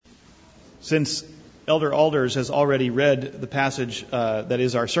Since Elder Alders has already read the passage that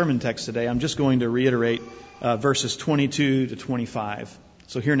is our sermon text today, I'm just going to reiterate verses 22 to 25.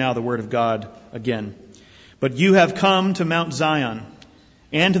 So hear now the word of God again. But you have come to Mount Zion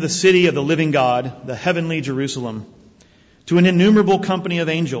and to the city of the living God, the heavenly Jerusalem, to an innumerable company of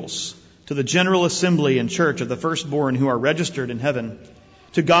angels, to the general assembly and church of the firstborn who are registered in heaven,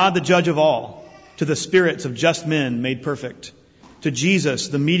 to God the judge of all, to the spirits of just men made perfect, to Jesus,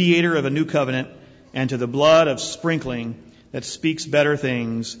 the mediator of a new covenant, and to the blood of sprinkling that speaks better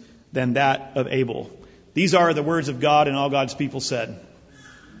things than that of Abel. These are the words of God, and all God's people said.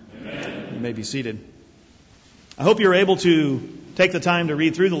 Amen. You may be seated. I hope you're able to take the time to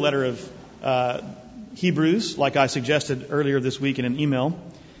read through the letter of Hebrews, like I suggested earlier this week in an email.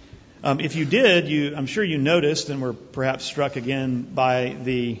 If you did, I'm sure you noticed and were perhaps struck again by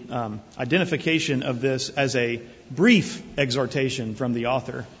the identification of this as a brief exhortation from the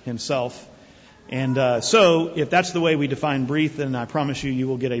author himself. And so, if that's the way we define brief, then I promise you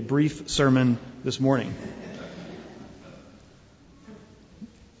will get a brief sermon this morning.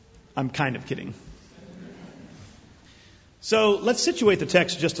 I'm kind of kidding. So, let's situate the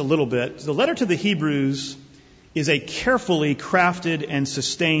text just a little bit. The letter to the Hebrews is a carefully crafted and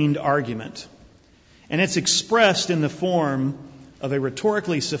sustained argument. And it's expressed in the form of a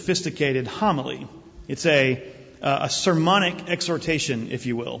rhetorically sophisticated homily. It's a sermonic exhortation, if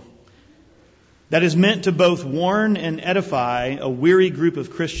you will, that is meant to both warn and edify a weary group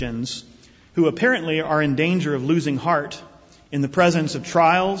of Christians who apparently are in danger of losing heart in the presence of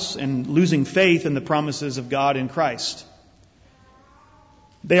trials and losing faith in the promises of God in Christ.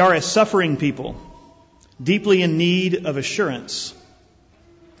 They are a suffering people, deeply in need of assurance.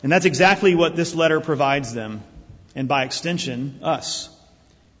 And that's exactly what this letter provides them, and by extension, us.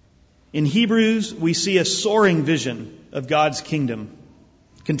 In Hebrews, we see a soaring vision of God's kingdom,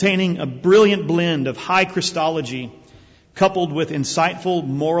 containing a brilliant blend of high Christology, coupled with insightful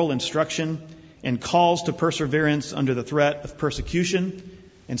moral instruction and calls to perseverance under the threat of persecution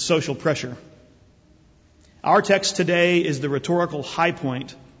and social pressure. Our text today is the rhetorical high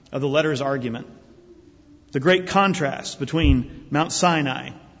point of the letter's argument, the great contrast between Mount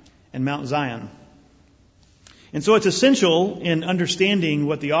Sinai and Mount Zion. And so it's essential in understanding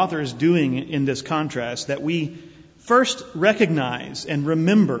what the author is doing in this contrast that we first recognize and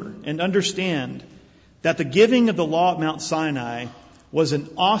remember and understand that the giving of the law at Mount Sinai was an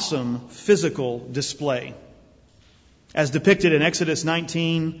awesome physical display, as depicted in Exodus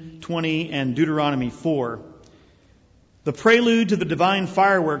 19, 20, and Deuteronomy 4. The prelude to the divine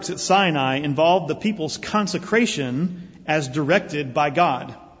fireworks at Sinai involved the people's consecration as directed by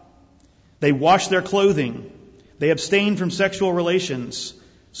God. They washed their clothing. They abstained from sexual relations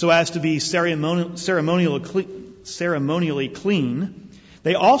so as to be ceremonially clean.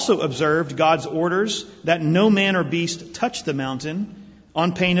 They also observed God's orders that no man or beast touch the mountain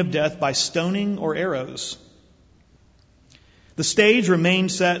on pain of death by stoning or arrows. The stage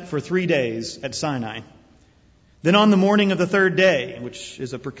remained set for 3 days at Sinai. Then on the morning of the third day, which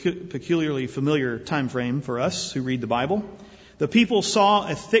is a peculiarly familiar time frame for us who read the Bible, the people saw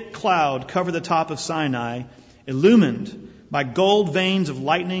a thick cloud cover the top of Sinai, illumined by gold veins of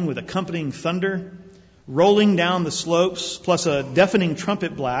lightning with accompanying thunder, rolling down the slopes, plus a deafening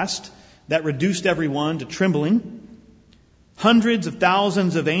trumpet blast that reduced everyone to trembling. Hundreds of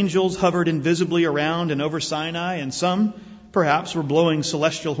thousands of angels hovered invisibly around and over Sinai, and some, perhaps, were blowing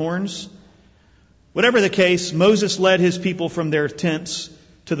celestial horns. Whatever the case, Moses led his people from their tents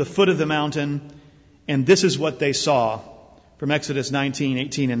to the foot of the mountain, and this is what they saw from Exodus 19,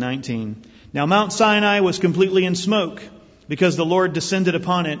 18, and 19. Now Mount Sinai was completely in smoke because the Lord descended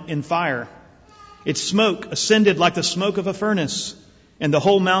upon it in fire. Its smoke ascended like the smoke of a furnace, and the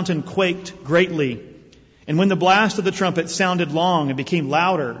whole mountain quaked greatly. And when the blast of the trumpet sounded long and became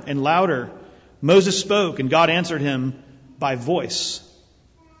louder and louder, Moses spoke, and God answered him by voice.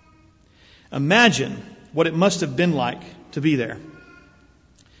 Imagine what it must have been like to be there.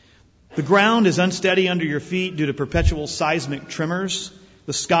 The ground is unsteady under your feet due to perpetual seismic tremors.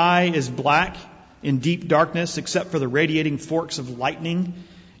 The sky is black in deep darkness except for the radiating forks of lightning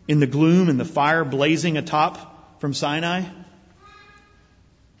in the gloom and the fire blazing atop from Sinai.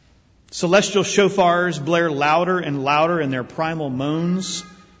 Celestial shofars blare louder and louder in their primal moans.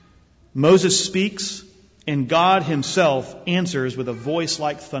 Moses speaks, and God himself answers with a voice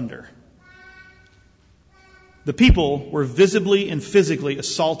like thunder. The people were visibly and physically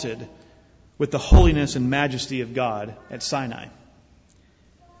assaulted with the holiness and majesty of God at Sinai.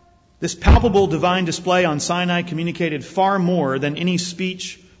 This palpable divine display on Sinai communicated far more than any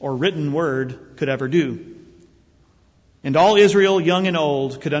speech or written word could ever do. And all Israel, young and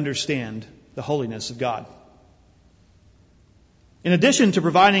old, could understand the holiness of God. In addition to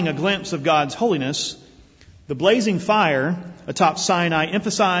providing a glimpse of God's holiness, the blazing fire atop Sinai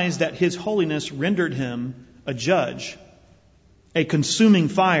emphasized that his holiness rendered him a judge. A consuming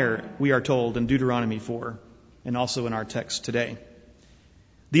fire, we are told in Deuteronomy 4, and also in our text today.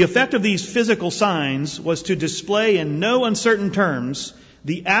 The effect of these physical signs was to display in no uncertain terms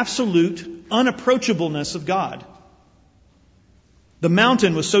the absolute unapproachableness of God. The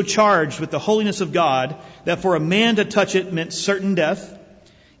mountain was so charged with the holiness of God that for a man to touch it meant certain death.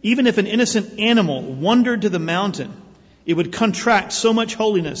 Even if an innocent animal wandered to the mountain, it would contract so much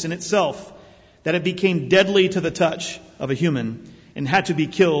holiness in itself that it became deadly to the touch of a human and had to be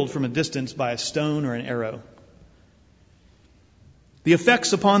killed from a distance by a stone or an arrow. The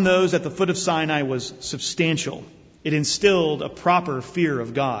effects upon those at the foot of Sinai was substantial. It instilled a proper fear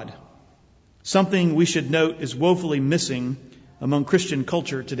of God, something we should note is woefully missing among Christian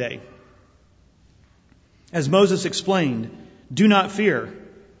culture today. As Moses explained, do not fear,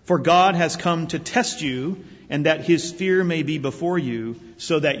 for God has come to test you, and that his fear may be before you,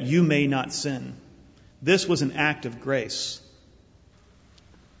 so that you may not sin. This was an act of grace.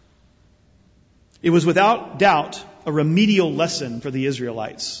 It was without doubt a remedial lesson for the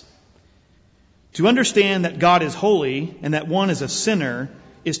Israelites. To understand that God is holy and that one is a sinner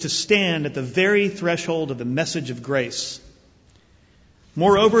is to stand at the very threshold of the message of grace.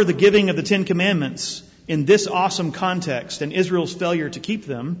 Moreover, the giving of the Ten Commandments in this awesome context and Israel's failure to keep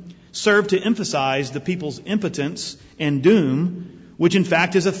them served to emphasize the people's impotence and doom, which in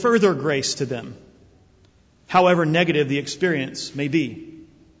fact is a further grace to them, however negative the experience may be.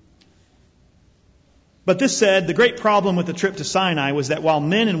 But this said, the great problem with the trip to Sinai was that while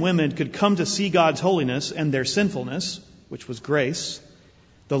men and women could come to see God's holiness and their sinfulness, which was grace,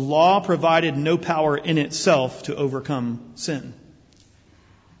 the law provided no power in itself to overcome sin.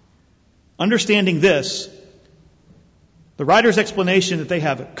 Understanding this, the writer's explanation that they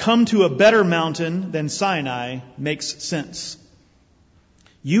have come to a better mountain than Sinai makes sense.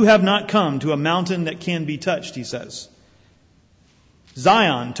 You have not come to a mountain that can be touched, he says.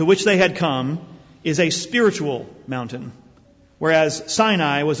 Zion, to which they had come, is a spiritual mountain, whereas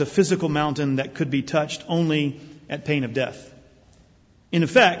Sinai was a physical mountain that could be touched only at pain of death. In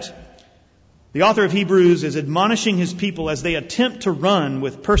effect, the author of Hebrews is admonishing his people as they attempt to run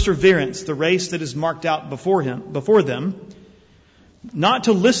with perseverance the race that is marked out before them, not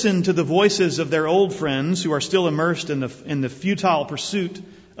to listen to the voices of their old friends who are still immersed in the futile pursuit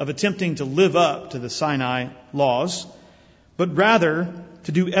of attempting to live up to the Sinai laws, but rather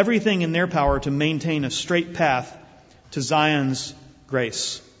to do everything in their power to maintain a straight path to Zion's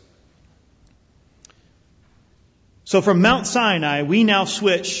grace. So from Mount Sinai, we now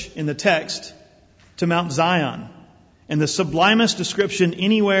switch in the text to Mount Zion, and the sublimest description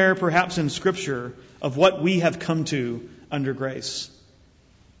anywhere, perhaps in Scripture, of what we have come to under grace.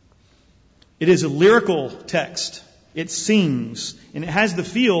 It is a lyrical text. It sings, and it has the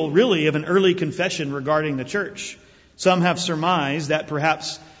feel, really, of an early confession regarding the church. Some have surmised that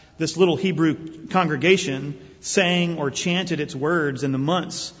perhaps this little Hebrew congregation sang or chanted its words in the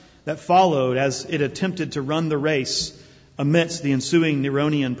months that followed as it attempted to run the race amidst the ensuing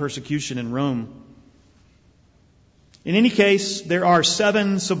Neronian persecution in Rome. In any case, there are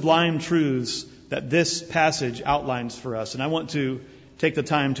 7 sublime truths that this passage outlines for us, and I want to take the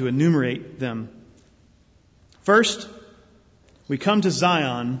time to enumerate them. First, we come to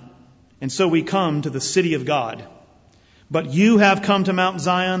Zion, and so we come to the city of God. But you have come to Mount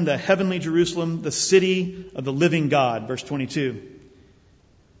Zion, the heavenly Jerusalem, the city of the living God. Verse 22.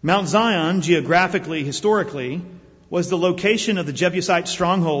 Mount Zion, geographically, historically, was the location of the Jebusite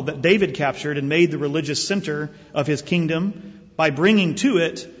stronghold that David captured and made the religious center of his kingdom by bringing to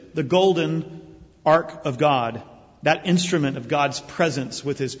it the golden ark of God, that instrument of God's presence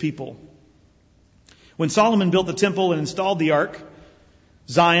with his people. When Solomon built the temple and installed the ark,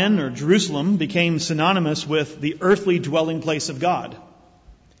 Zion, or Jerusalem, became synonymous with the earthly dwelling place of God.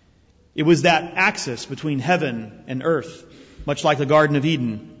 It was that axis between heaven and earth, much like the Garden of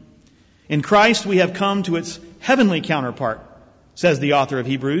Eden. In Christ, we have come to its heavenly counterpart, says the author of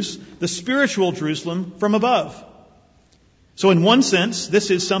Hebrews, the spiritual Jerusalem from above. So in one sense, this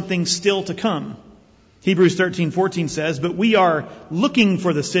is something still to come. Hebrews 13:14 says, but we are looking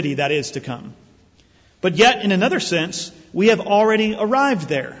for the city that is to come. But yet, in another sense, we have already arrived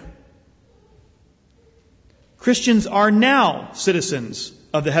there. Christians are now citizens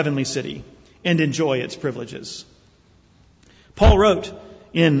of the heavenly city and enjoy its privileges. Paul wrote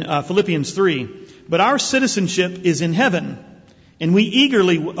in Philippians 3, but our citizenship is in heaven, and we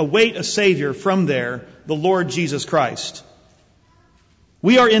eagerly await a Savior from there, the Lord Jesus Christ.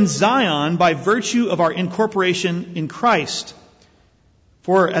 We are in Zion by virtue of our incorporation in Christ.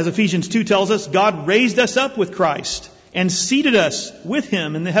 For, as Ephesians 2 tells us, God raised us up with Christ and seated us with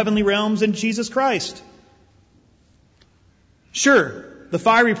Him in the heavenly realms in Jesus Christ. Sure, the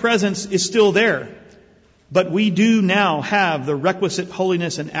fiery presence is still there, but we do now have the requisite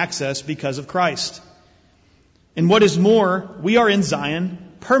holiness and access because of Christ. And what is more, we are in Zion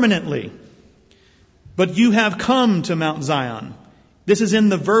permanently. But you have come to Mount Zion. This is in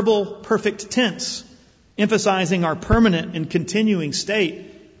the verbal perfect tense, emphasizing our permanent and continuing state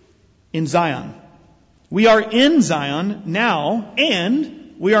in Zion. We are in Zion now,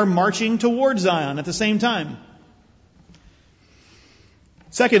 and we are marching towards Zion at the same time.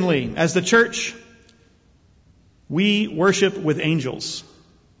 Secondly, as the church, we worship with angels.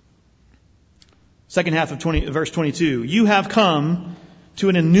 Second half of verse 22. You have come to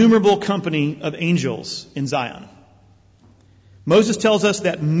an innumerable company of angels in Zion. Moses tells us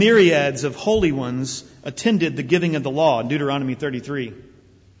that myriads of holy ones attended the giving of the law in Deuteronomy 33.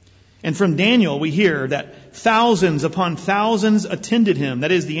 And from Daniel we hear that thousands upon thousands attended him,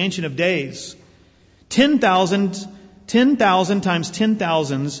 that is the Ancient of Days. 10,000 times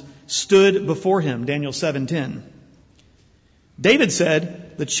 10,000s stood before him, Daniel 7:10. David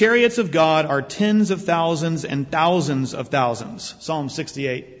said, the chariots of God are tens of thousands and thousands of thousands. Psalm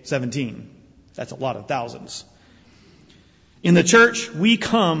 68:17. That's a lot of thousands. In the church, we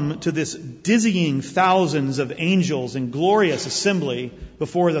come to this dizzying thousands of angels in glorious assembly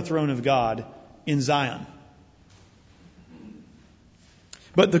before the throne of God in Zion.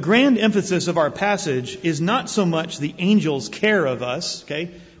 But the grand emphasis of our passage is not so much the angels' care of us,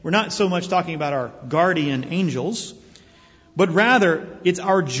 okay? We're not so much talking about our guardian angels, but rather it's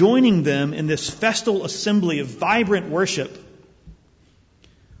our joining them in this festal assembly of vibrant worship.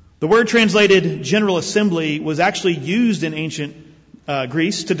 The word translated General Assembly was actually used in ancient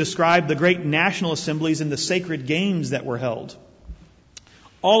Greece to describe the great national assemblies and the sacred games that were held,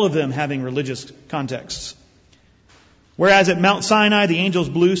 all of them having religious contexts. Whereas at Mount Sinai, the angels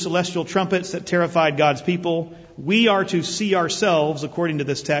blew celestial trumpets that terrified God's people, we are to see ourselves, according to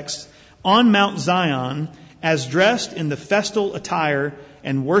this text, on Mount Zion as dressed in the festal attire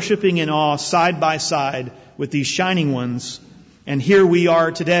and worshiping in awe side by side with these shining ones. And here we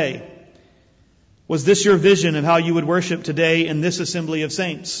are today. Was this your vision of how you would worship today in this assembly of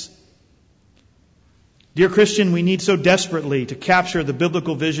saints? Dear Christian, we need so desperately to capture the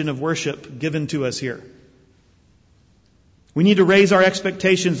biblical vision of worship given to us here. We need to raise our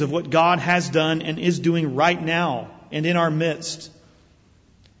expectations of what God has done and is doing right now and in our midst.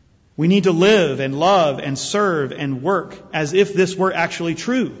 We need to live and love and serve and work as if this were actually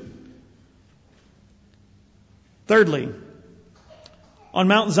true. Thirdly, on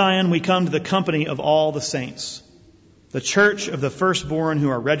Mount Zion, we come to the company of all the saints, the church of the firstborn who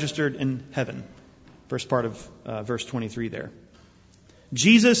are registered in heaven. First part of verse 23 there.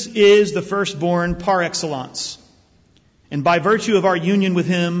 Jesus is the firstborn par excellence. And by virtue of our union with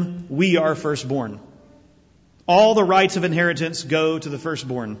Him, we are firstborn. All the rights of inheritance go to the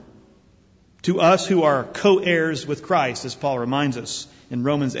firstborn. To us who are co-heirs with Christ, as Paul reminds us in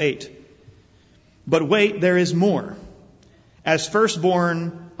Romans 8. But wait, there is more. As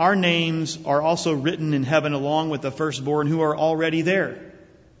firstborn, our names are also written in heaven along with the firstborn who are already there.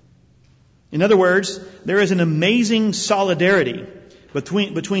 In other words, there is an amazing solidarity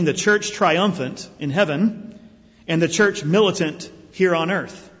between the church triumphant in heaven and the church militant here on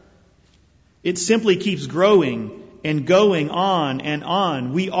earth. It simply keeps growing and going on and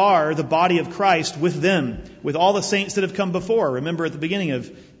on. We are the body of Christ with them, with all the saints that have come before. Remember at the beginning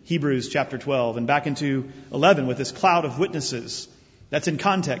of Hebrews chapter 12 and back into 11 with this cloud of witnesses. That's in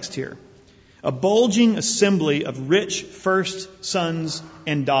context here. A bulging assembly of rich first sons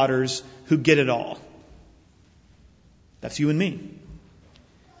and daughters who get it all. That's you and me.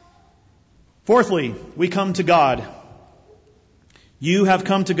 Fourthly, we come to God. You have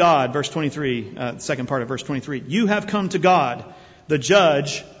come to God, verse 23, second part of verse 23. You have come to God, the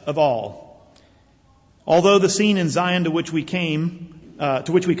judge of all. Although the scene in Zion to which we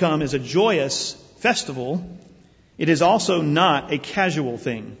come is a joyous festival, it is also not a casual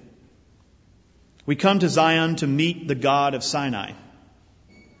thing. We come to Zion to meet the God of Sinai,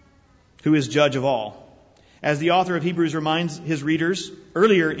 who is judge of all. As the author of Hebrews reminds his readers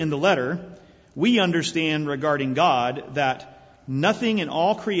earlier in the letter, we understand regarding God that nothing in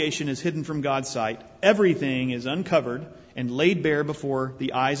all creation is hidden from God's sight. Everything is uncovered and laid bare before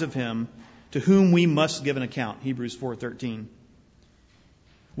the eyes of Him to whom we must give an account. Hebrews 4:13.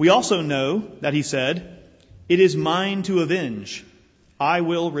 We also know that He said, "It is mine to avenge. I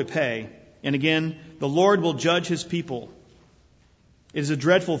will repay. And again, the Lord will judge his people. It is a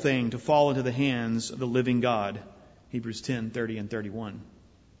dreadful thing to fall into the hands of the living God. Hebrews 10:30 and 31.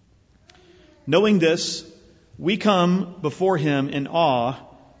 Knowing this, we come before him in awe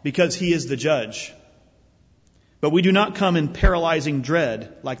because he is the judge. But we do not come in paralyzing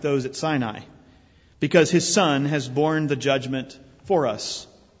dread like those at Sinai, because his Son has borne the judgment for us.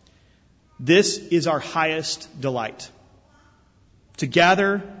 This is our highest delight, to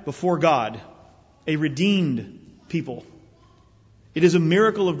gather before God, a redeemed people. It is a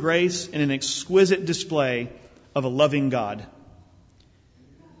miracle of grace and an exquisite display of a loving God.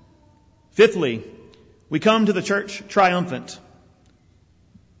 Fifthly, we come to the church triumphant,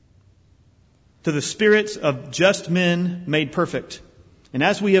 to the spirits of just men made perfect. And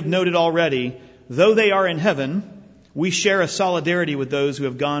as we have noted already, though they are in heaven, we share a solidarity with those who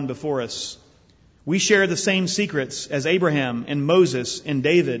have gone before us. We share the same secrets as Abraham and Moses and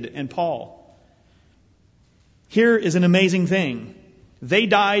David and Paul. Here is an amazing thing. They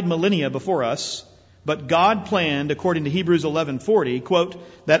died millennia before us, but God planned, according to Hebrews 11:40, quote,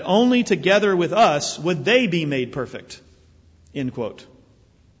 that only together with us would they be made perfect, end quote.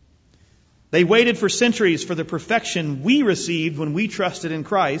 They waited for centuries for the perfection we received when we trusted in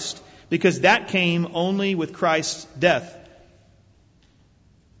Christ, because that came only with Christ's death.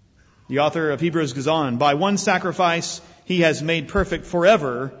 The author of Hebrews goes on, by one sacrifice he has made perfect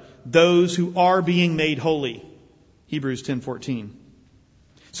forever those who are being made holy. Hebrews 10:14.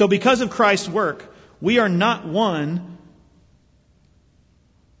 So because of Christ's work, we are not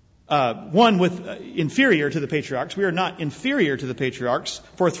inferior to the patriarchs. We are not inferior to the patriarchs,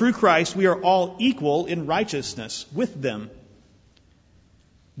 for through Christ we are all equal in righteousness with them.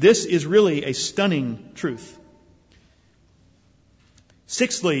 This is really a stunning truth.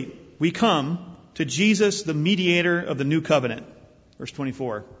 Sixthly, we come to Jesus, the mediator of the new covenant. Verse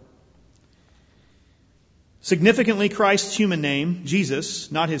 24. Significantly, Christ's human name,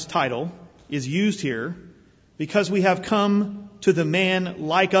 Jesus, not his title, is used here because we have come to the man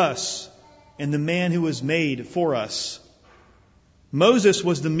like us and the man who was made for us. Moses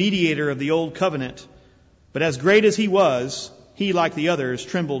was the mediator of the old covenant, but as great as he was, he, like the others,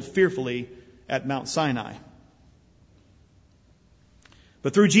 trembled fearfully at Mount Sinai.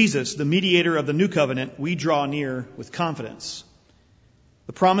 But through Jesus, the mediator of the new covenant, we draw near with confidence.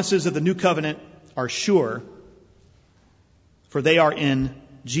 The promises of the new covenant are sure, for they are in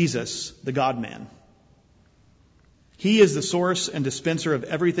Jesus, the God-man. He is the source and dispenser of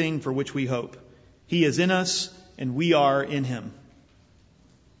everything for which we hope. He is in us, and we are in him.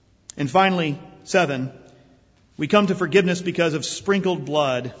 And finally, 7, we come to forgiveness because of sprinkled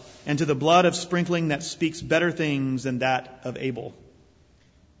blood, and to the blood of sprinkling that speaks better things than that of Abel.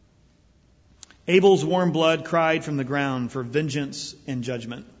 Abel's warm blood cried from the ground for vengeance and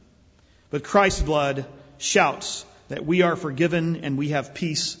judgment. But Christ's blood shouts that we are forgiven and we have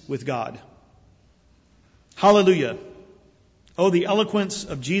peace with God. Hallelujah. Oh, the eloquence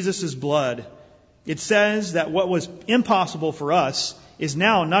of Jesus' blood. It says that what was impossible for us is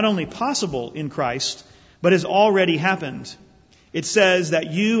now not only possible in Christ, but has already happened. It says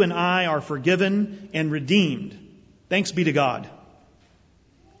that you and I are forgiven and redeemed. Thanks be to God.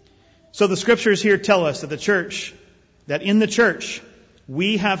 So the scriptures here tell us that in the church,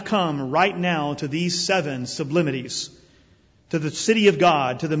 we have come right now to these 7 sublimities, to the city of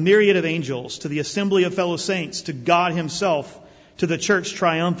God, to the myriad of angels, to the assembly of fellow saints, to God himself, to the church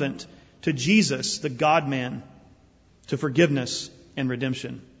triumphant, to Jesus, the God-man, to forgiveness and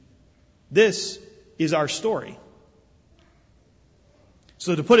redemption. This is our story.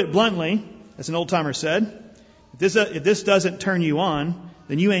 So to put it bluntly, as an old-timer said, if this doesn't turn you on,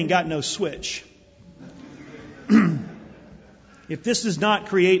 then you ain't got no switch. If this does not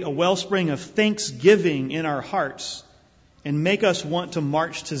create a wellspring of thanksgiving in our hearts and make us want to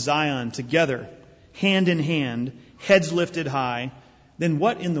march to Zion together, hand in hand, heads lifted high, then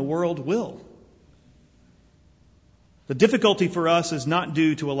what in the world will? The difficulty for us is not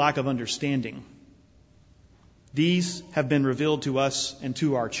due to a lack of understanding. These have been revealed to us and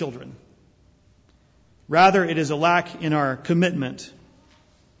to our children. Rather, it is a lack in our commitment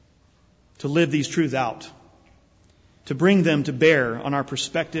to live these truths out, to bring them to bear on our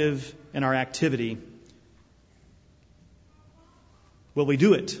perspective and our activity. Will we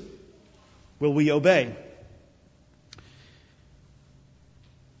do it? Will we obey?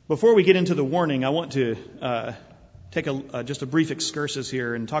 Before we get into the warning, I want to take just a brief excursus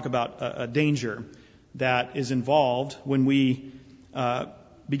here and talk about a danger that is involved when we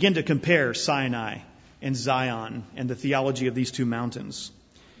begin to compare Sinai and Zion and the theology of these two mountains.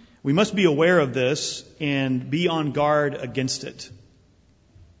 We must be aware of this and be on guard against it.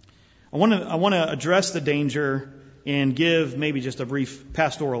 I want to address the danger and give maybe just a brief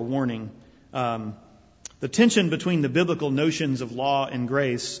pastoral warning. The tension between the biblical notions of law and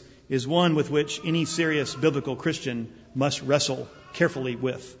grace is one with which any serious biblical Christian must wrestle carefully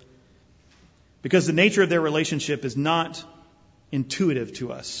with, because the nature of their relationship is not intuitive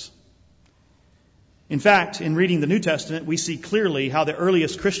to us. In fact, in reading the New Testament, we see clearly how the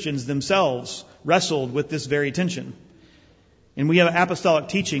earliest Christians themselves wrestled with this very tension. And we have apostolic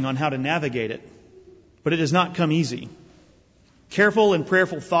teaching on how to navigate it. But it does not come easy. Careful and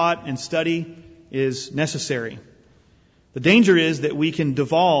prayerful thought and study is necessary. The danger is that we can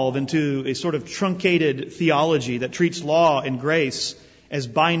devolve into a sort of truncated theology that treats law and grace as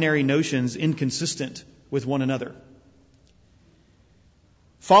binary notions inconsistent with one another.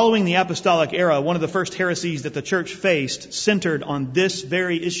 Following the apostolic era, one of the first heresies that the church faced centered on this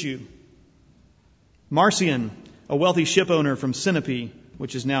very issue. Marcion, a wealthy ship owner from Sinope,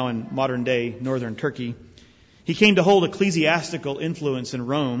 which is now in modern-day northern Turkey, he came to hold ecclesiastical influence in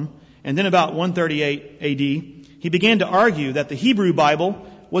Rome, and then about 138 AD, he began to argue that the Hebrew Bible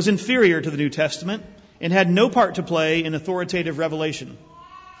was inferior to the New Testament and had no part to play in authoritative revelation.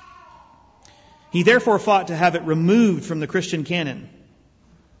 He therefore fought to have it removed from the Christian canon.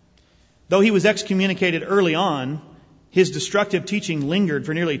 Though he was excommunicated early on, his destructive teaching lingered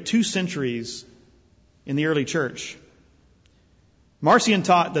for nearly 2 centuries in the early church. Marcion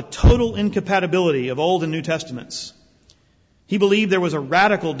taught the total incompatibility of Old and New Testaments. He believed there was a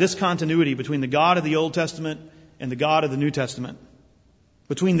radical discontinuity between the God of the Old Testament and the God of the New Testament,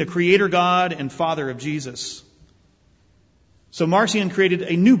 between the Creator God and Father of Jesus. So Marcion created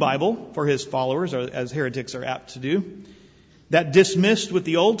a new Bible for his followers, or as heretics are apt to do, that dismissed with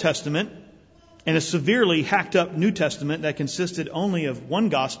the Old Testament and a severely hacked up New Testament that consisted only of one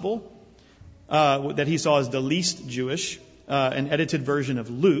gospel that he saw as the least Jewish, an edited version of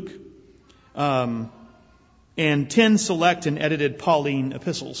Luke, and 10 select and edited Pauline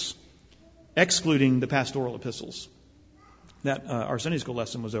epistles, excluding the pastoral epistles that our Sunday school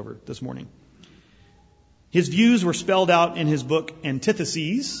lesson was over this morning. His views were spelled out in his book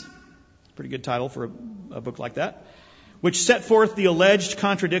Antitheses, pretty good title for a book like that, which set forth the alleged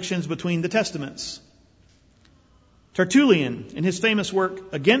contradictions between the testaments. Tertullian, in his famous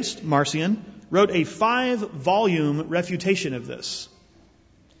work against Marcion, wrote a 5-volume refutation of this.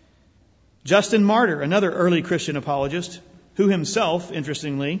 Justin Martyr, another early Christian apologist, who himself,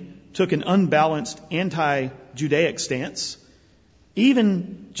 interestingly, took an unbalanced anti-Judaic stance,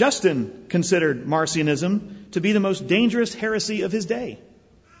 even Justin considered Marcionism to be the most dangerous heresy of his day.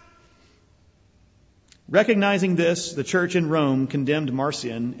 Recognizing this, the church in Rome condemned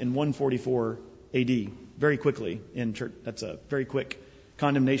Marcion in 144 AD, very quickly in church. That's a very quick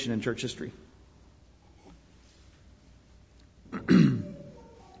condemnation in church history.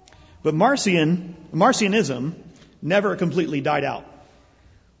 But Marcionism never completely died out.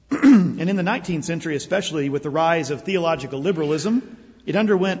 And in the 19th century, especially with the rise of theological liberalism, it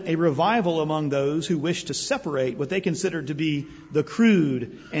underwent a revival among those who wished to separate what they considered to be the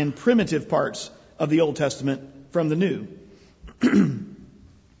crude and primitive parts of the Old Testament from the New.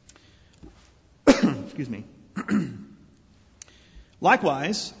 Excuse me.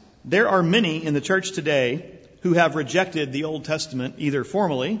 Likewise, there are many in the church today who have rejected the Old Testament either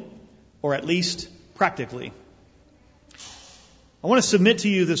formally or at least practically. I want to submit to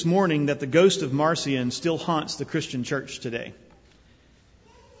you this morning that the ghost of Marcion still haunts the Christian church today.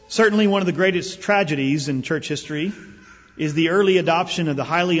 Certainly one of the greatest tragedies in church history is the early adoption of the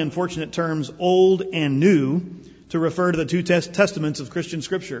highly unfortunate terms Old and New to refer to the two testaments of Christian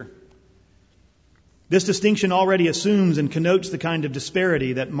Scripture. This distinction already assumes and connotes the kind of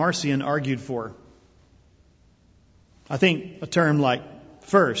disparity that Marcion argued for. I think a term like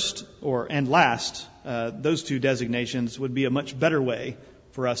first and last, those two designations would be a much better way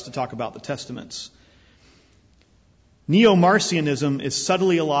for us to talk about the Testaments. Neo-Marcionism is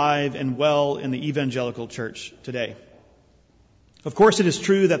subtly alive and well in the evangelical church today. Of course, it is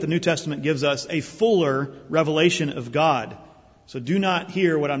true that the New Testament gives us a fuller revelation of God. So do not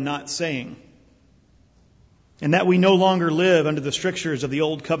hear what I'm not saying. And that we no longer live under the strictures of the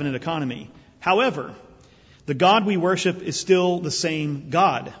old covenant economy. However, the God we worship is still the same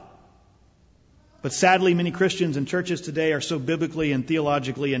God. But sadly, many Christians and churches today are so biblically and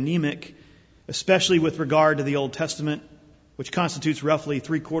theologically anemic, especially with regard to the Old Testament, which constitutes roughly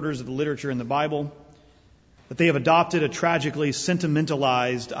 3/4 of the literature in the Bible, that they have adopted a tragically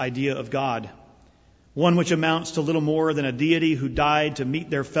sentimentalized idea of God, one which amounts to little more than a deity who died to meet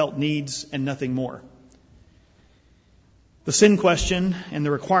their felt needs and nothing more. The sin question and the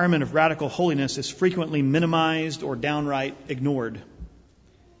requirement of radical holiness is frequently minimized or downright ignored.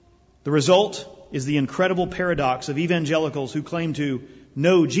 The result is the incredible paradox of evangelicals who claim to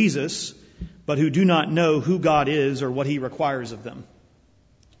know Jesus, but who do not know who God is or what He requires of them.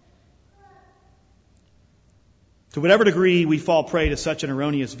 To whatever degree we fall prey to such an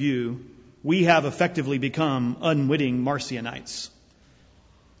erroneous view, we have effectively become unwitting Marcionites.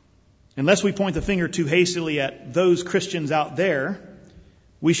 Unless we point the finger too hastily at those Christians out there,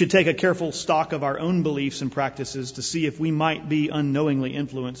 we should take a careful stock of our own beliefs and practices to see if we might be unknowingly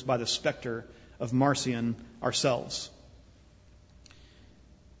influenced by the specter of Marcion ourselves.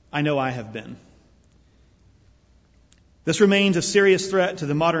 I know I have been. This remains a serious threat to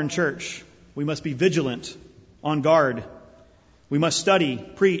the modern church. We must be vigilant, on guard. We must study,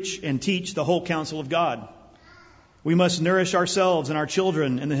 preach, and teach the whole counsel of God. We must nourish ourselves and our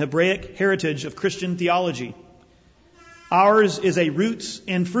children in the Hebraic heritage of Christian theology. Ours is a roots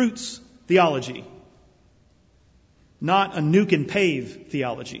and fruits theology, not a nuke and pave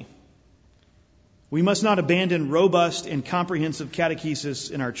theology. We must not abandon robust and comprehensive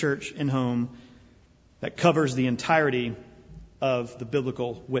catechesis in our church and home that covers the entirety of the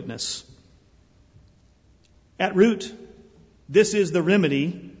biblical witness. At root, this is the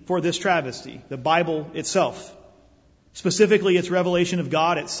remedy for this travesty, the Bible itself. Specifically, its revelation of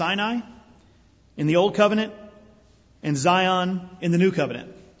God at Sinai in the Old Covenant and Zion in the New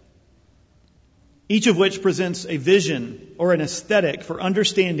Covenant. Each of which presents a vision or an aesthetic for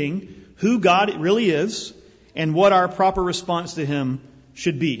understanding who God really is and what our proper response to Him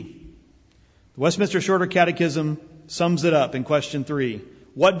should be. The Westminster Shorter Catechism sums it up in question 3.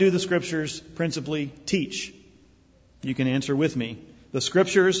 What do the Scriptures principally teach? You can answer with me. The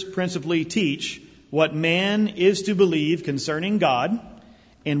Scriptures principally teach what man is to believe concerning God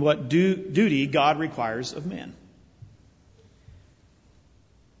and what duty God requires of man.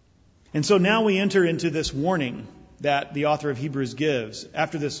 And so now we enter into this warning that the author of Hebrews gives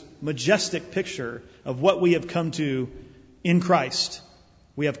after this majestic picture of what we have come to in Christ.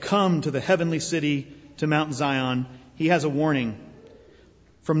 We have come to the heavenly city, to Mount Zion. He has a warning.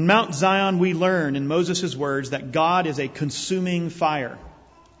 From Mount Zion we learn in Moses' words that God is a consuming fire.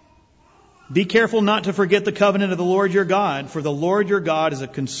 Be careful not to forget the covenant of the Lord your God, for the Lord your God is a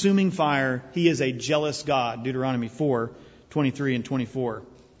consuming fire. He is a jealous God. Deuteronomy 4:23 and 24.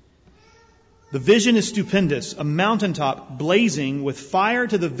 The vision is stupendous, a mountaintop blazing with fire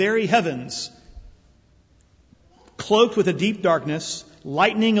to the very heavens, cloaked with a deep darkness,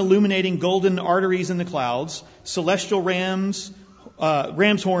 lightning illuminating golden arteries in the clouds, celestial ram's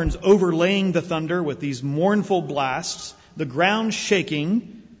horns overlaying the thunder with these mournful blasts, the ground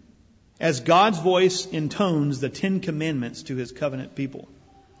shaking as God's voice intones the 10 Commandments to His covenant people.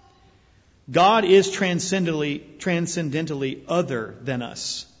 God is transcendently other than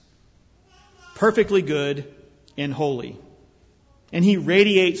us, perfectly good and holy. And He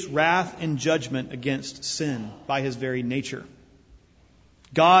radiates wrath and judgment against sin by His very nature.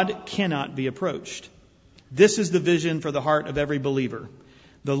 God cannot be approached. This is the vision for the heart of every believer.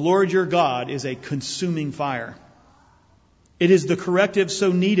 The Lord your God is a consuming fire. It is the corrective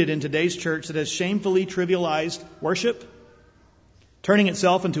so needed in today's church that has shamefully trivialized worship, turning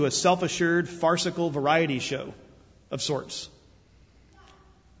itself into a self-assured, farcical variety show of sorts.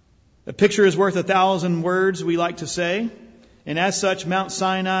 A picture is worth 1,000 words, we like to say. And as such, Mount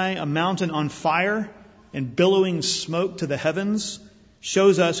Sinai, a mountain on fire and billowing smoke to the heavens,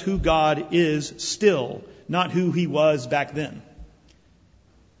 shows us who God is still, not who He was back then.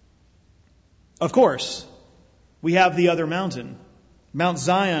 Of course, we have the other mountain, Mount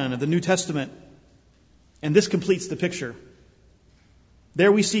Zion of the New Testament. And this completes the picture.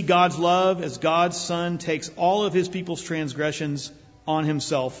 There we see God's love as God's Son takes all of His people's transgressions on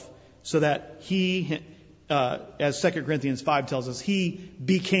Himself so that He, as 2 Corinthians 5 tells us, He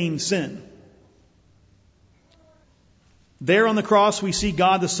became sin. There on the cross we see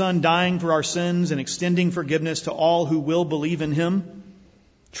God the Son dying for our sins and extending forgiveness to all who will believe in Him,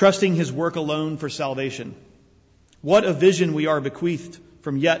 trusting His work alone for salvation. What a vision we are bequeathed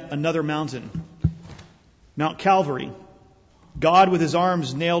from yet another mountain, Mount Calvary. God with His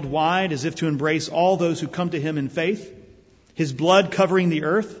arms nailed wide as if to embrace all those who come to Him in faith. His blood covering the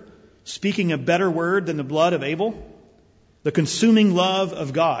earth, speaking a better word than the blood of Abel. The consuming love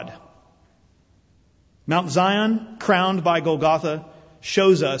of God. Mount Zion, crowned by Golgotha,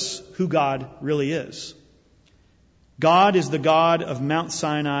 shows us who God really is. God is the God of Mount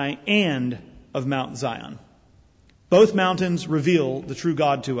Sinai and of Mount Zion. Both mountains reveal the true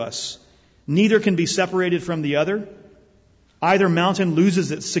God to us. Neither can be separated from the other. Either mountain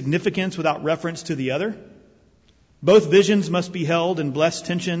loses its significance without reference to the other. Both visions must be held in blessed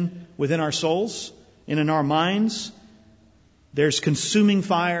tension within our souls and in our minds. There's consuming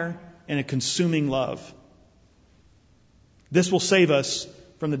fire and a consuming love. This will save us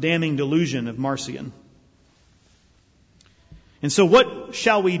from the damning delusion of Marcion. And so what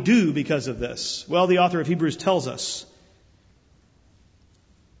shall we do because of this? Well, the author of Hebrews tells us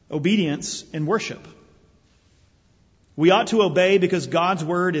obedience and worship. We ought to obey because God's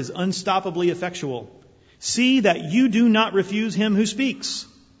word is unstoppably effectual. See that you do not refuse him who speaks.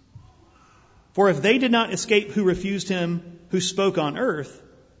 For if they did not escape who refused him who spoke on earth,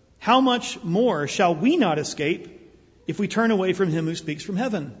 how much more shall we not escape if we turn away from him who speaks from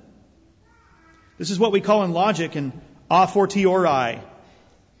heaven? This is what we call in logic an a fortiori,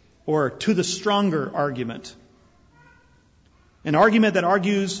 or to the stronger argument. An argument that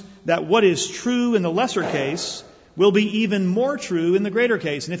argues that what is true in the lesser case will be even more true in the greater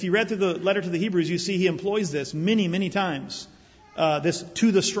case. And if you read through the letter to the Hebrews, you see he employs this many, many times. This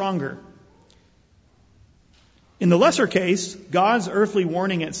to the stronger. In the lesser case, God's earthly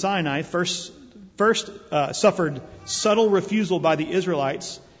warning at Sinai first suffered subtle refusal by the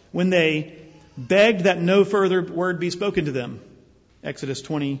Israelites when they begged that no further word be spoken to them. Exodus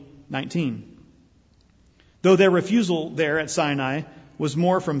 20:19. Though their refusal there at Sinai was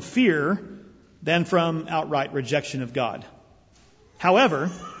more from fear than from outright rejection of God.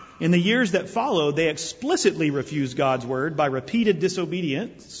 However, in the years that followed, they explicitly refused God's word by repeated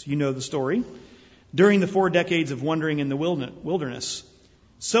disobedience. You know the story. During the 4 decades of wandering in the wilderness.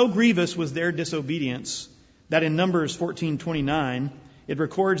 So grievous was their disobedience that in Numbers 14:29, it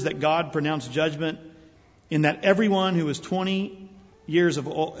records that God pronounced judgment in that everyone who was 20 years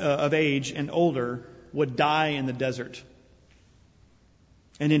of age and older would die in the desert.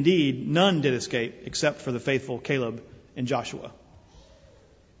 And indeed, none did escape except for the faithful Caleb and Joshua.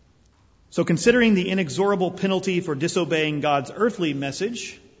 So considering the inexorable penalty for disobeying God's earthly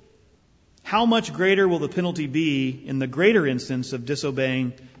message, how much greater will the penalty be in the greater instance of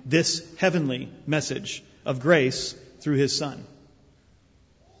disobeying this heavenly message of grace through his Son?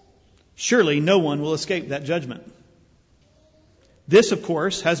 Surely no one will escape that judgment. This, of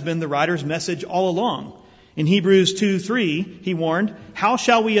course, has been the writer's message all along. In Hebrews 2:3, he warned, how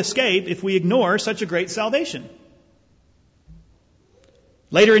shall we escape if we ignore such a great salvation?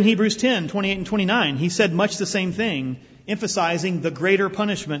 Later in Hebrews 10:28 and 29, he said much the same thing, emphasizing the greater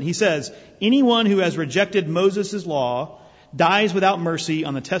punishment. He says, anyone who has rejected Moses' law dies without mercy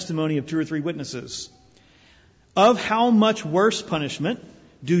on the testimony of 2 or 3 witnesses. Of how much worse punishment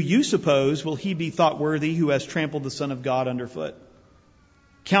do you suppose will he be thought worthy who has trampled the Son of God underfoot,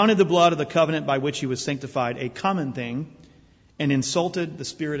 counted the blood of the covenant by which he was sanctified a common thing, and insulted the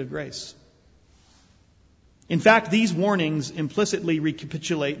Spirit of grace? In fact, these warnings implicitly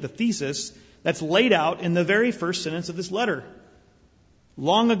recapitulate the thesis that's laid out in the very first sentence of this letter.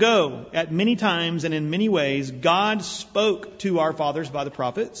 Long ago, at many times and in many ways, God spoke to our fathers by the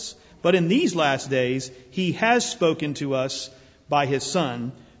prophets, but in these last days, he has spoken to us by his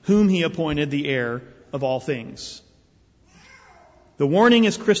Son, whom he appointed the heir of all things. The warning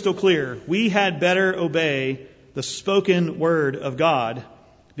is crystal clear. We had better obey the spoken word of God,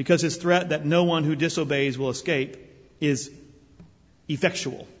 because his threat that no one who disobeys will escape is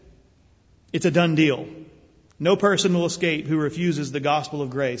effectual. It's a done deal. No person will escape who refuses the gospel of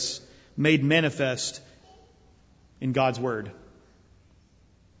grace made manifest in God's word,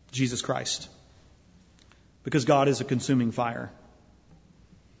 Jesus Christ, because God is a consuming fire.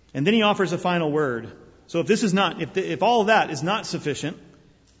 And then he offers a final word. So if all of that is not sufficient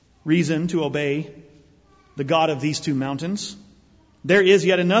reason to obey the God of these 2 mountains, there is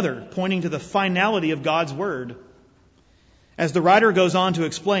yet another, pointing to the finality of God's word. As the writer goes on to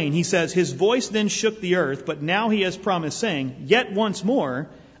explain, he says, his voice then shook the earth, but now he has promised, saying, yet once more,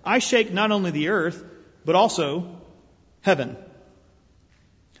 I shake not only the earth, but also heaven.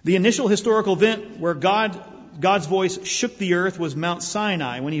 The initial historical event where God's voice shook the earth was Mount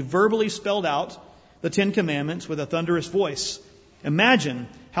Sinai, when he verbally spelled out the 10 Commandments with a thunderous voice. Imagine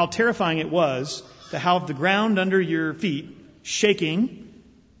how terrifying it was to have the ground under your feet shaking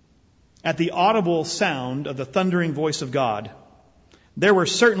at the audible sound of the thundering voice of God. There were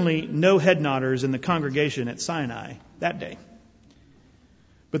certainly no head nodders in the congregation at Sinai that day.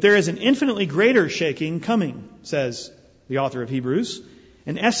 But there is an infinitely greater shaking coming, says the author of Hebrews,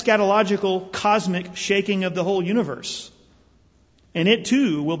 an eschatological cosmic shaking of the whole universe. And it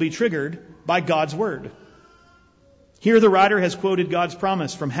too will be triggered by God's word. Here the writer has quoted God's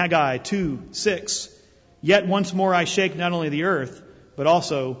promise from Haggai 2:6. Yet once more I shake not only the earth, but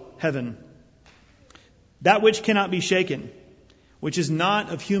also heaven. That which cannot be shaken, which is not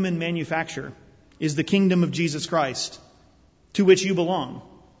of human manufacture, is the kingdom of Jesus Christ, to which you belong.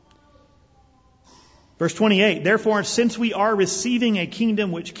 Verse 28, therefore, since we are receiving a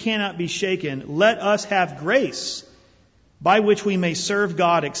kingdom which cannot be shaken, let us have grace by which we may serve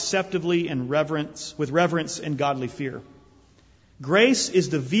God acceptably and with reverence and godly fear. Grace is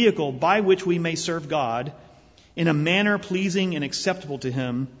the vehicle by which we may serve God in a manner pleasing and acceptable to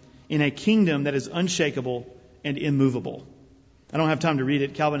Him in a kingdom that is unshakable and immovable. I don't have time to read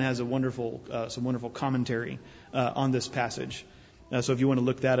it. Calvin has some wonderful commentary on this passage. So if you want to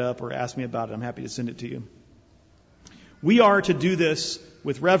look that up or ask me about it, I'm happy to send it to you. We are to do this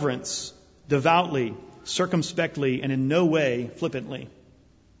with reverence, devoutly, circumspectly, and in no way flippantly.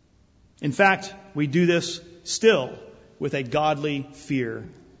 In fact, we do this still with a godly fear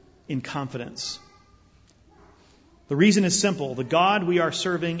in confidence. The reason is simple. The God we are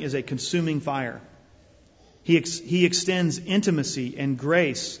serving is a consuming fire. He extends intimacy and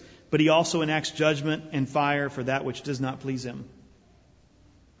grace, but He also enacts judgment and fire for that which does not please Him.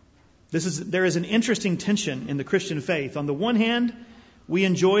 There is an interesting tension in the Christian faith. On the one hand, we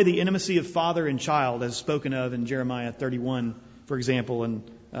enjoy the intimacy of father and child, as spoken of in Jeremiah 31, for example, and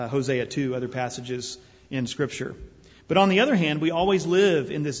Hosea 2, other passages in Scripture. But on the other hand, we always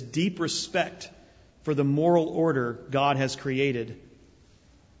live in this deep respect for the moral order God has created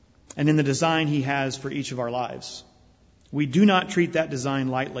and in the design He has for each of our lives. We do not treat that design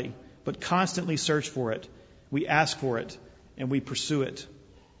lightly, but constantly search for it. We ask for it, and we pursue it.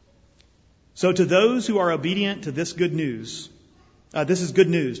 So to those who are obedient to this good news, this is good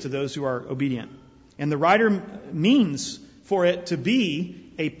news to those who are obedient. And the writer means for it to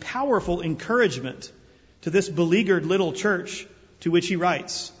be a powerful encouragement to this beleaguered little church to which he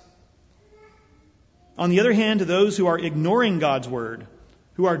writes. On the other hand, to those who are ignoring God's word,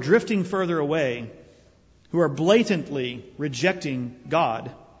 who are drifting further away, who are blatantly rejecting God,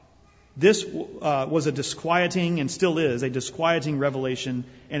 this was a disquieting, and still is, a disquieting revelation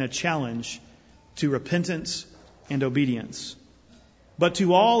and a challenge to repentance and obedience. But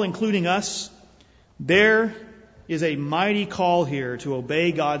to all, including us, there is a mighty call here to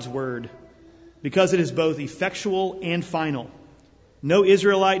obey God's word, because it is both effectual and final. No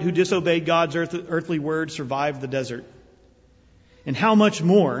Israelite who disobeyed God's earthly word survived the desert. And how much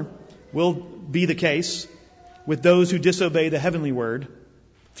more will be the case with those who disobey the heavenly word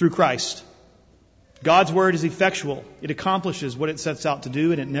through Christ? God's word is effectual. It accomplishes what it sets out to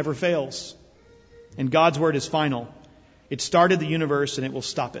do, and it never fails. And God's word is final. It started the universe, and it will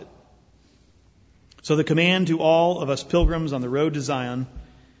stop it. So the command to all of us pilgrims on the road to Zion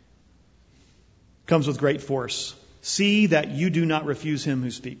comes with great force. See that you do not refuse him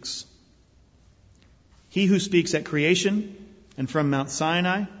who speaks. He who speaks at creation and from Mount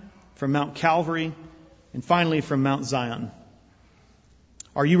Sinai, from Mount Calvary, and finally from Mount Zion.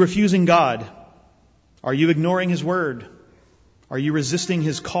 Are you refusing God? Are you ignoring his word? Are you resisting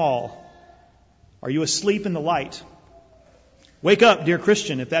his call? Are you asleep in the light? Wake up, dear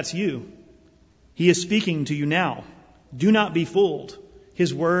Christian, if that's you. He is speaking to you now. Do not be fooled.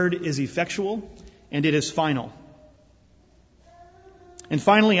 His word is effectual and it is final. And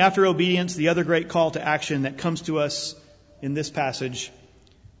finally, after obedience, the other great call to action that comes to us in this passage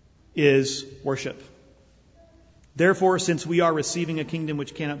is worship. Therefore, since we are receiving a kingdom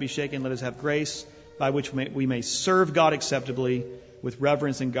which cannot be shaken, let us have grace by which we may serve God acceptably with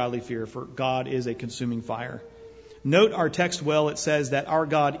reverence and godly fear, for God is a consuming fire. Note our text well. It says that our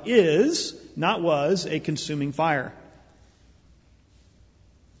God is, not was, a consuming fire.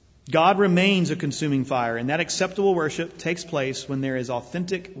 God remains a consuming fire, and that acceptable worship takes place when there is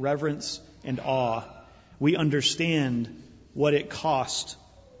authentic reverence and awe. We understand what it cost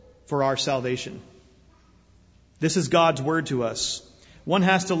for our salvation. This is God's word to us. One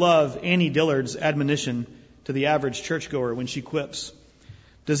has to love Annie Dillard's admonition to the average churchgoer when she quips,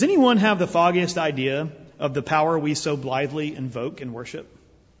 "Does anyone have the foggiest idea of the power we so blithely invoke in worship?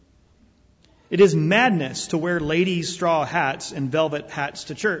 It is madness to wear ladies' straw hats and velvet hats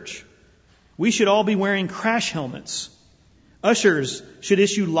to church. We should all be wearing crash helmets. Ushers should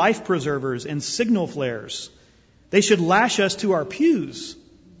issue life preservers and signal flares. They should lash us to our pews."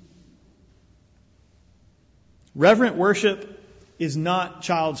 Reverent worship is not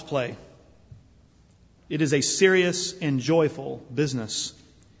child's play. It is a serious and joyful business.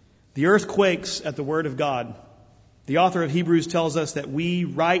 The earth quakes at the word of God. The author of Hebrews tells us that we,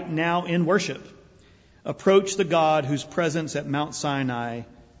 right now in worship, approach the God whose presence at Mount Sinai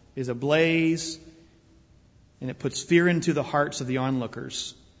is ablaze, and it puts fear into the hearts of the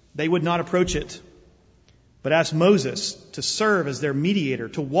onlookers. They would not approach it, but asked Moses to serve as their mediator,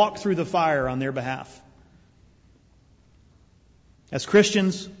 to walk through the fire on their behalf. As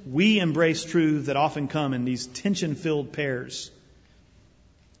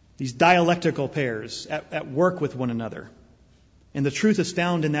these dialectical pairs at work with one another. And the truth is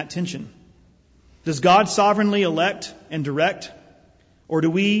found in that tension. Does God sovereignly elect and direct, or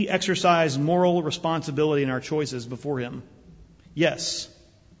do we exercise moral responsibility in our choices before Him? Yes.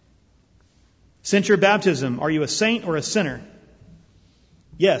 Since your baptism, are you a saint or a sinner?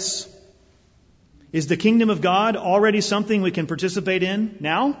 Yes. Is the kingdom of God already something we can participate in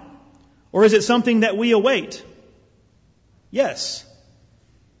now? Or is it something that we await? Yes.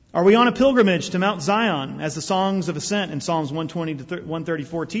 Are we on a pilgrimage to Mount Zion, as the songs of ascent in Psalms 120 to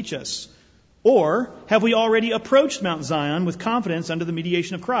 134 teach us? Or have we already approached Mount Zion with confidence under the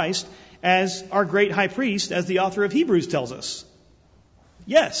mediation of Christ as our great high priest, as the author of Hebrews tells us?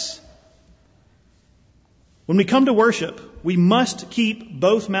 Yes. When we come to worship, we must keep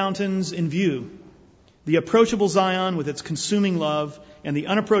both mountains in view. The approachable Zion with its consuming love and the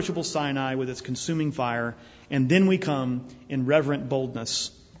unapproachable Sinai with its consuming fire. And then we come in reverent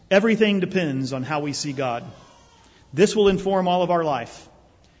boldness. Everything depends on how we see God. This will inform all of our life.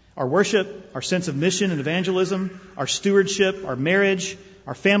 Our worship, our sense of mission and evangelism, our stewardship, our marriage,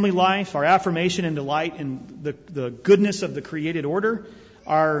 our family life, our affirmation and delight in the goodness of the created order,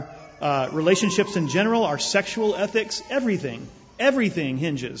 our relationships in general, our sexual ethics, everything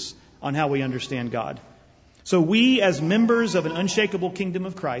hinges on how we understand God. So we, as members of an unshakable kingdom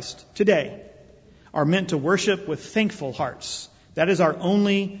of Christ today, are meant to worship with thankful hearts. That is our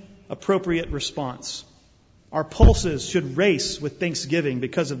only appropriate response. Our pulses should race with thanksgiving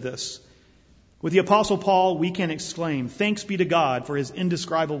because of this. With the Apostle Paul, we can exclaim, "Thanks be to God for His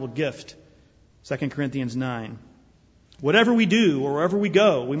indescribable gift." 2 Corinthians 9. Whatever we do or wherever we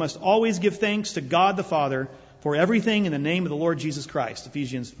go, we must always give thanks to God the Father for everything in the name of the Lord Jesus Christ.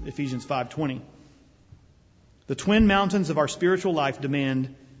 Ephesians 5:20. The twin mountains of our spiritual life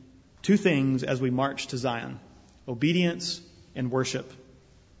demand two things as we march to Zion: obedience and worship.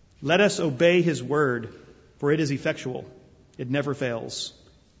 Let us obey His word, for it is effectual. It never fails,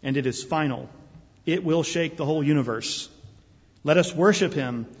 and it is final. It will shake the whole universe. Let us worship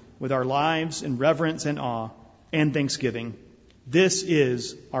Him with our lives in reverence and awe and thanksgiving. This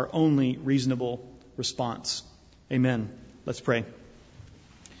is our only reasonable response. Amen. Let's pray.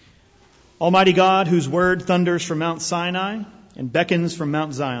 Almighty God, whose word thunders from Mount Sinai and beckons from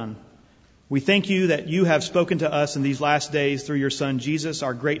Mount Zion, we thank you that you have spoken to us in these last days through your Son, Jesus,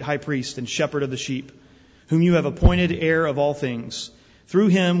 our great high priest and shepherd of the sheep, whom you have appointed heir of all things. Through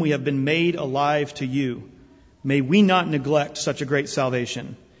him we have been made alive to you. May we not neglect such a great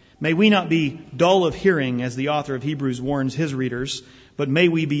salvation. May we not be dull of hearing, as the author of Hebrews warns his readers, but may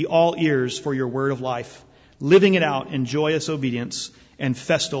we be all ears for your word of life, living it out in joyous obedience and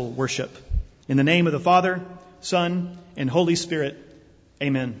festal worship. In the name of the Father, Son, and Holy Spirit,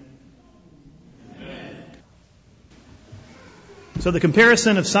 amen. Amen. So the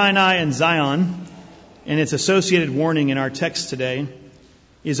comparison of Sinai and Zion and its associated warning in our text today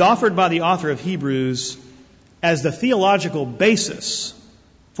is offered by the author of Hebrews as the theological basis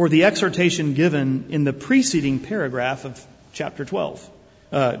for the exhortation given in the preceding paragraph of chapter 12,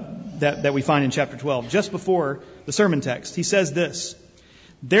 that we find in chapter 12, just before the sermon text. He says this: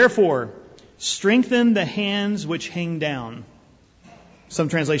 "Therefore, strengthen the hands which hang down." Some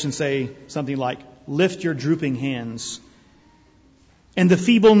translations say something like, "Lift your drooping hands. And the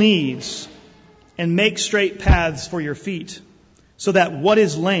feeble knees, and make straight paths for your feet, so that what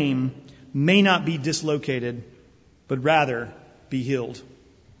is lame may not be dislocated, but rather be healed."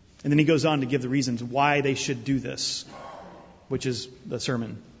 And then he goes on to give the reasons why they should do this, which is the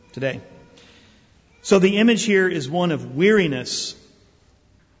sermon today. So the image here is one of weariness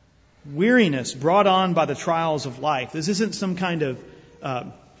brought on by the trials of life. This isn't some kind of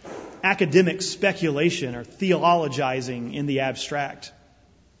academic speculation or theologizing in the abstract.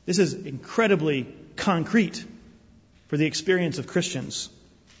 This is incredibly concrete for the experience of Christians.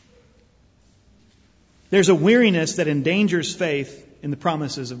 There's a weariness that endangers faith in the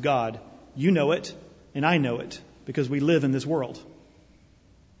promises of God. You know it, and I know it, because we live in this world.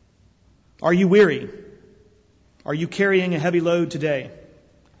 Are you weary? Are you carrying a heavy load today?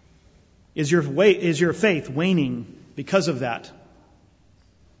 Is your faith waning because of that?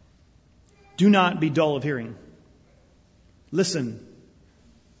 Do not be dull of hearing. Listen.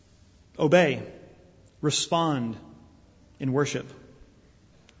 Obey. Respond in worship.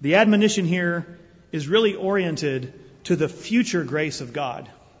 The admonition here is really oriented to the future grace of God.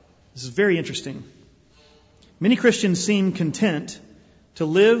 This is very interesting. Many Christians seem content to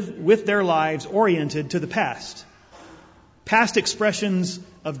live with their lives oriented to the past. Past expressions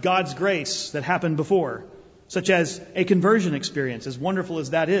of God's grace that happened before, such as a conversion experience, as wonderful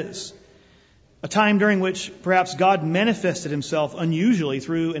as that is. A time during which perhaps God manifested himself unusually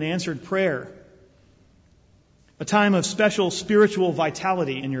through an answered prayer. A time of special spiritual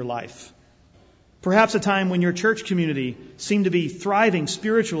vitality in your life. Perhaps a time when your church community seemed to be thriving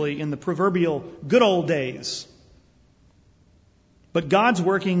spiritually in the proverbial good old days. But God's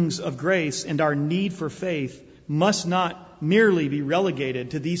workings of grace and our need for faith must not merely be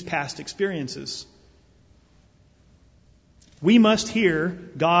relegated to these past experiences. We must hear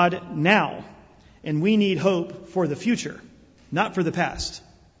God now, and we need hope for the future, not for the past.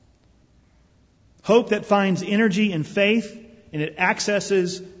 Hope that finds energy in faith, and it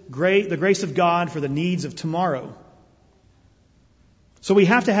accesses the grace of God for the needs of tomorrow. So we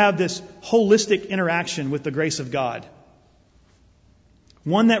have to have this holistic interaction with the grace of God.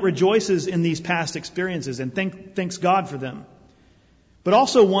 One that rejoices in these past experiences and thanks God for them. But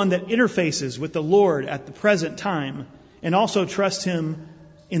also one that interfaces with the Lord at the present time and also trusts Him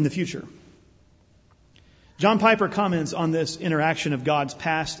in the future. John Piper comments on this interaction of God's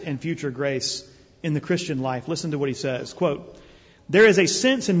past and future grace in the Christian life. Listen to what he says. Quote, "There is a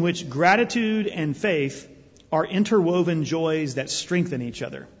sense in which gratitude and faith are interwoven joys that strengthen each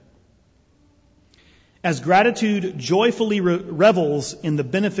other. As gratitude joyfully revels in the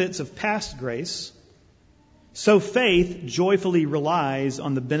benefits of past grace, so faith joyfully relies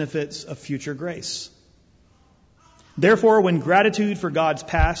on the benefits of future grace. Therefore, when gratitude for God's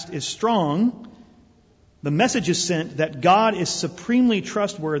past is strong, the message is sent that God is supremely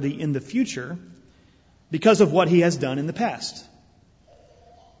trustworthy in the future because of what He has done in the past.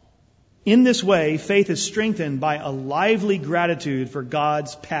 In this way, faith is strengthened by a lively gratitude for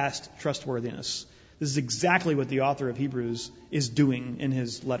God's past trustworthiness." This is exactly what the author of Hebrews is doing in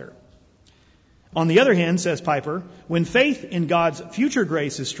his letter. On the other hand, says Piper, when faith in God's future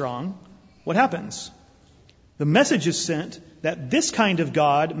grace is strong, what happens? The message is sent that this kind of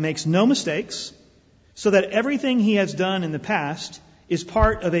God makes no mistakes, so that everything He has done in the past is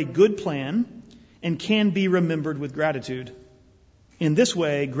part of a good plan and can be remembered with gratitude. In this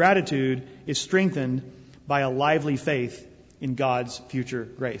way, gratitude is strengthened by a lively faith in God's future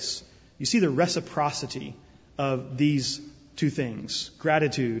grace. You see the reciprocity of these two things,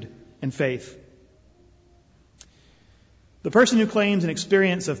 gratitude and faith. The person who claims an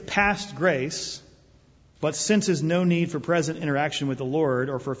experience of past grace, but senses no need for present interaction with the Lord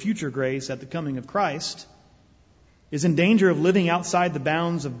or for future grace at the coming of Christ, is in danger of living outside the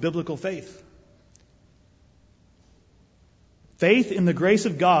bounds of biblical faith. Faith in the grace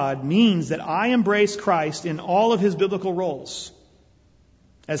of God means that I embrace Christ in all of His biblical roles.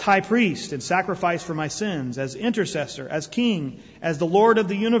 As high priest and sacrifice for my sins, as intercessor, as king, as the Lord of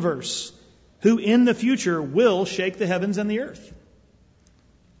the universe, who in the future will shake the heavens and the earth.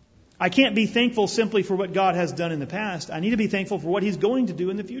 I can't be thankful simply for what God has done in the past. I need to be thankful for what He's going to do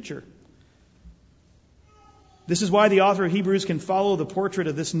in the future. This is why the author of Hebrews can follow the portrait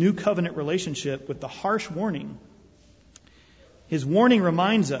of this new covenant relationship with the harsh warning. His warning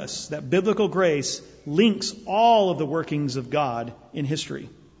reminds us that biblical grace links all of the workings of God in history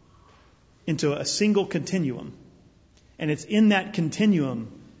into a single continuum. And it's in that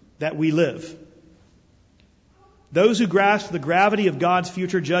continuum that we live. Those who grasp the gravity of God's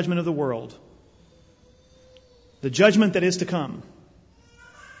future judgment of the world, the judgment that is to come,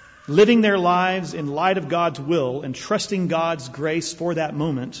 living their lives in light of God's will and trusting God's grace for that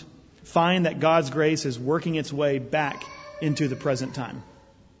moment, find that God's grace is working its way back into the present time.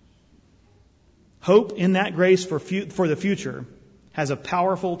 Hope in that grace for the future has a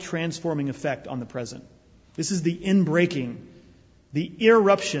powerful transforming effect on the present. This is the inbreaking, the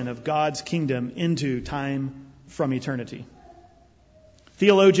irruption of God's kingdom into time from eternity.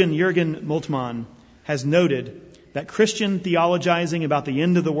 Theologian Jürgen Moltmann has noted that Christian theologizing about the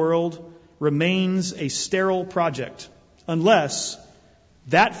end of the world remains a sterile project unless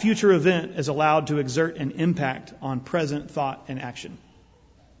that future event is allowed to exert an impact on present thought and action.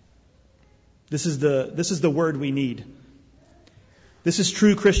 This is the word we need. This is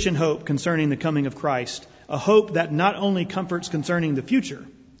true Christian hope concerning the coming of Christ, a hope that not only comforts concerning the future,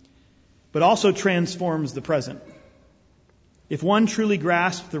 but also transforms the present. If one truly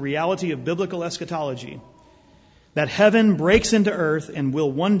grasps the reality of biblical eschatology, that heaven breaks into earth and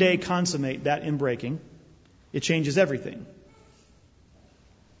will one day consummate that inbreaking, it changes everything.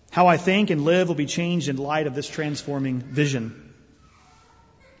 How I think and live will be changed in light of this transforming vision.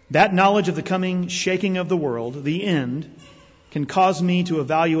 That knowledge of the coming shaking of the world, the end, can cause me to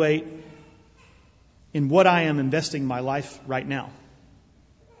evaluate in what I am investing my life right now.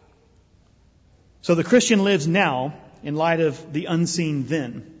 So the Christian lives now in light of the unseen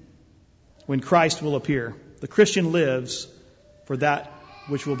then, when Christ will appear. The Christian lives for that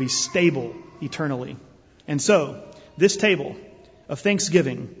which will be stable eternally. And so, this table of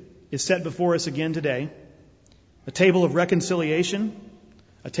thanksgiving is set before us again today. A table of reconciliation,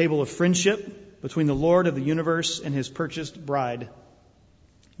 a table of friendship between the Lord of the universe and his purchased bride.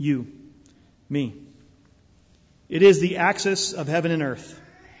 You, me. It is the axis of heaven and earth,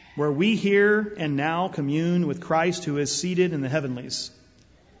 where we here and now commune with Christ who is seated in the heavenlies,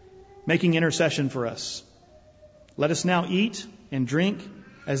 making intercession for us. Let us now eat and drink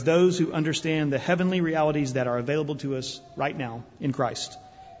as those who understand the heavenly realities that are available to us right now in Christ,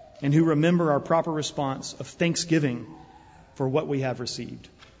 and who remember our proper response of thanksgiving for what we have received.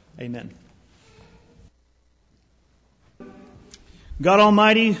 Amen. God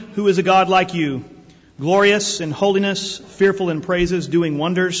Almighty, who is a God like you, glorious in holiness, fearful in praises, doing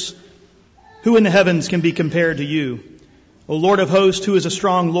wonders, who in the heavens can be compared to you? O Lord of hosts, who is a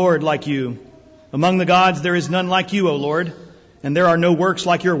strong Lord like you? Among the gods there is none like you, O Lord, and there are no works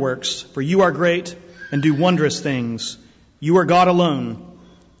like your works, for you are great and do wondrous things. You are God alone.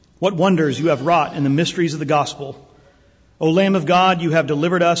 What wonders you have wrought in the mysteries of the gospel. O Lamb of God, you have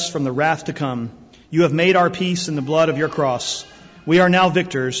delivered us from the wrath to come. You have made our peace in the blood of your cross. We are now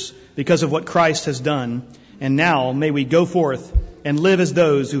victors because of what Christ has done. And now may we go forth and live as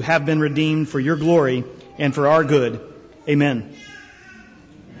those who have been redeemed for your glory and for our good. Amen.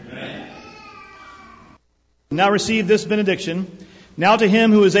 Amen. Now receive this benediction. Now to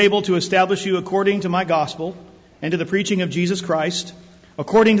him who is able to establish you according to my gospel and to the preaching of Jesus Christ,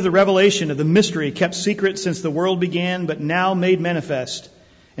 according to the revelation of the mystery kept secret since the world began, but now made manifest,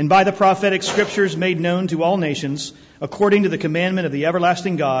 and by the prophetic scriptures made known to all nations, according to the commandment of the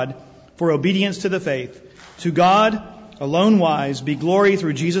everlasting God, for obedience to the faith. To God, alone wise, be glory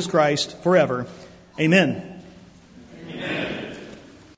through Jesus Christ forever. Amen.